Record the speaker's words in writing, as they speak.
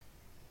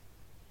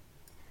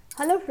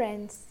Hello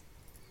friends,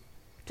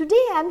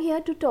 today I am here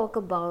to talk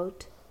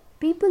about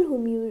people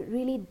whom you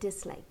really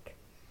dislike.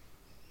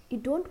 You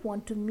don't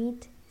want to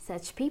meet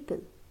such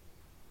people.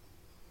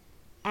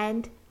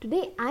 And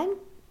today I am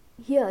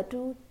here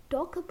to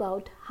talk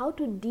about how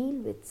to deal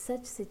with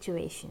such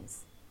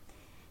situations.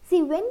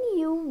 See, when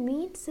you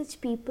meet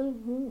such people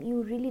whom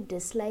you really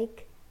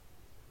dislike,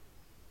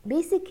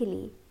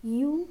 basically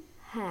you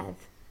have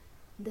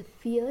the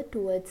fear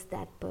towards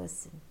that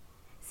person.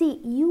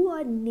 See, you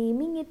are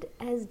naming it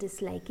as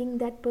disliking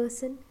that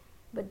person,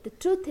 but the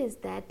truth is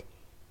that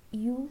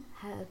you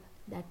have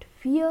that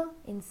fear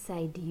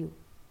inside you.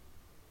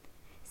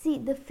 See,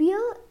 the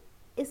fear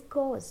is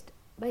caused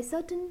by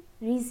certain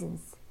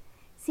reasons.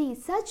 See,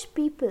 such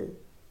people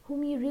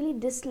whom you really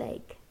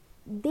dislike,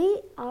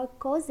 they are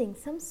causing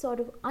some sort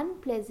of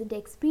unpleasant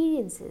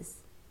experiences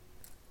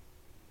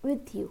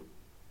with you.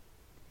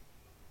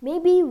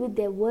 Maybe with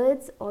their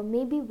words or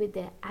maybe with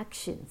their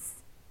actions.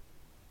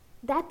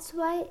 That's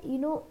why,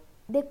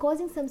 they're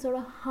causing some sort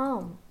of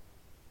harm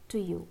to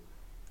you.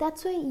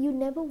 That's why you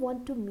never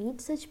want to meet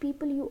such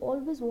people. You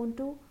always want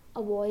to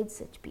avoid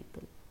such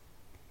people.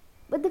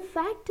 But the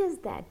fact is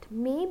that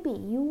maybe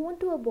you want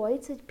to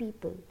avoid such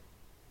people,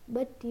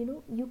 but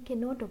you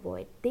cannot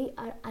avoid. They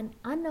are an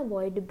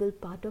unavoidable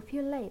part of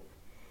your life.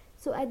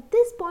 So at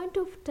this point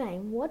of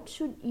time, what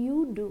should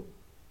you do?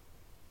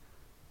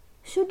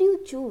 Should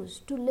you choose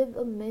to live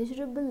a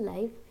miserable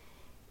life,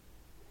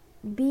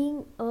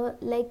 being a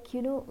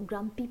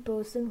grumpy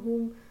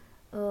person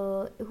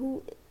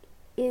who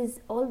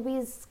is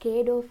always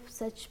scared of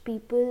such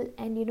people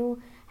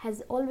and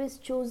has always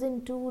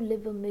chosen to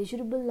live a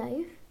miserable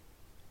life?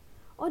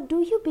 Or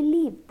do you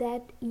believe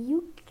that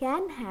you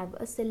can have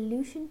a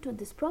solution to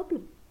this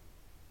problem?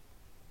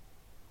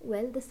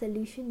 Well, the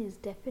solution is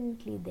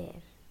definitely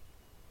there.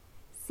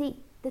 See,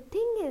 the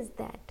thing is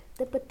that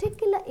the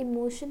particular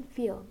emotion,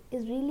 fear,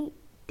 is really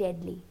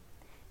deadly,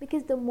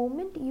 because the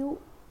moment you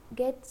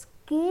get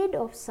scared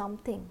of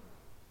something,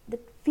 the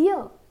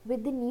fear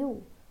within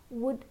you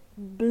would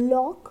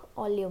block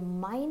all your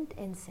mind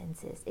and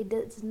senses. It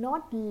does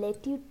not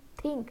let you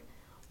think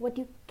what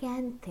you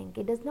can think.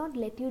 It does not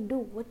let you do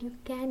what you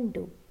can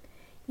do.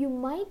 You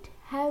might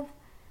have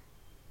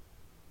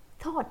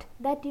thought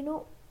that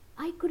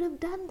I could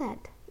have done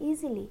that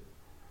easily,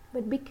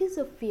 but because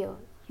of fear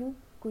you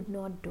could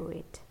not do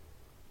it.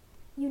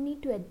 You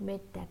need to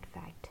admit that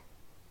fact.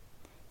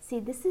 See,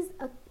 this is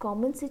a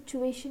common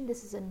situation,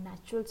 this is a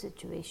natural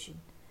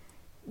situation.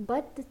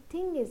 But the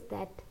thing is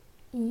that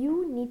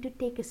you need to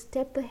take a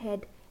step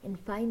ahead and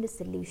find a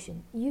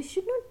solution. You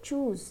should not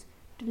choose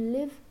to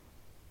live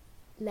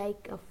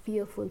like a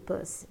fearful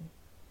person.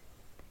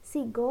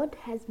 See, God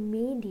has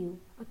made you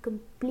a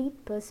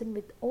complete person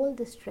with all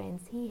the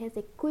strengths. He has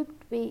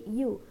equipped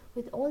you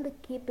with all the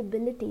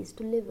capabilities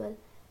to live a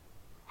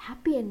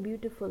happy and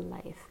beautiful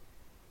life.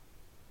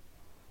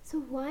 So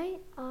why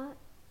are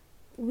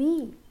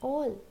we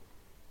all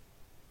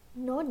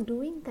not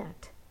doing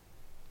that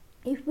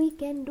if we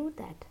can do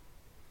that?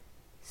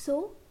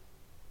 So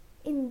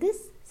in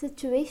this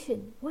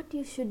situation, what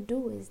you should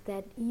do is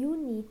that you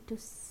need to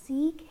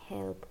seek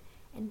help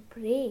and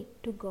pray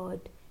to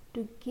God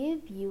to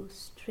give you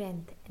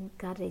strength and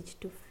courage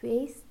to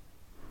face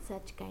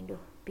such kind of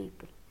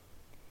people.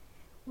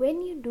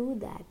 When you do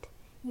that,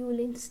 you will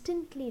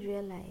instantly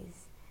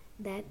realize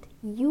that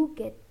you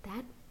get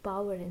that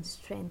power and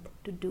strength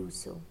to do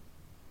so.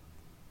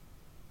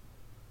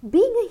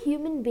 Being a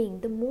human being,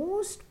 the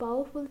most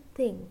powerful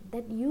thing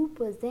that you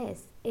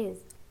possess is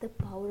the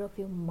power of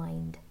your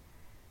mind.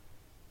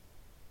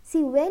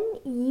 See, when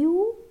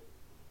you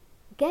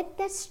get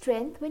that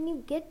strength, when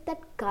you get that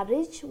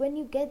courage, when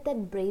you get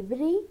that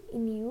bravery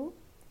in you,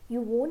 you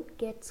won't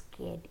get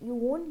scared. You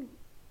won't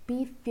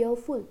be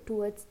fearful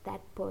towards that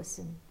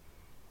person.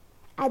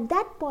 At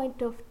that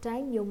point of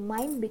time, your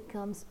mind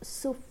becomes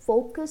so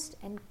focused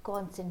and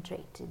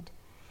concentrated.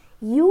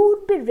 You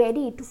would be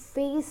ready to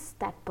face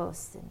that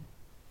person.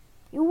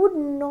 You would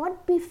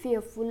not be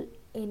fearful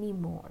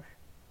anymore.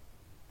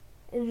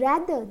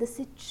 Rather, the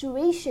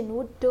situation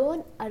would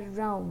turn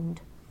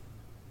around.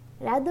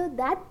 Rather,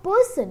 that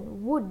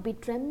person would be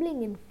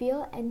trembling in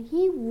fear, and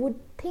he would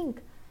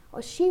think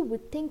or she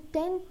would think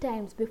 10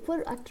 times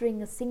before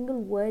uttering a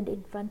single word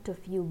in front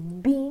of you.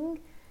 Being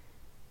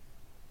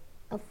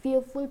a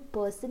fearful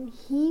person,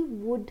 he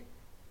would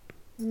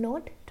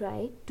not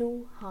try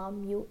to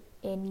harm you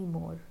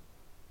anymore.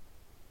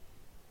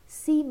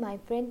 See, my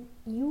friend,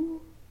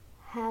 you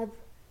have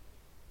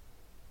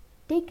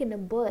taken a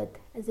birth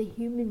as a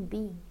human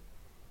being.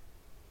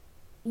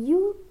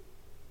 You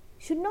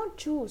should not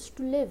choose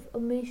to live a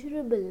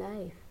miserable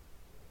life.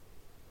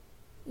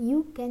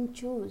 You can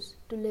choose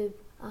to live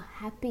a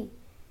happy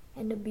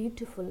and a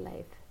beautiful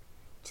life.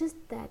 Just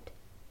that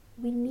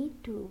we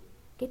need to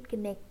get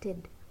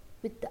connected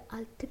with the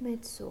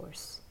ultimate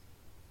source.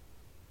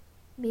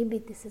 Maybe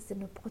this is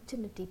an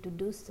opportunity to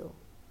do so.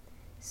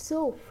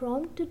 So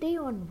from today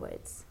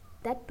onwards,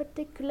 that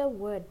particular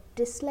word,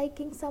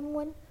 disliking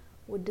someone,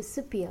 would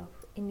disappear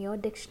in your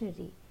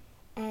dictionary,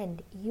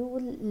 and you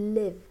will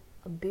live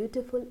a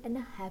beautiful and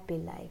a happy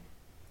life.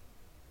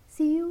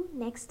 See you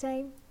next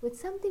time with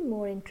something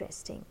more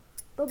interesting.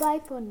 Bye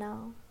bye for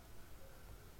now.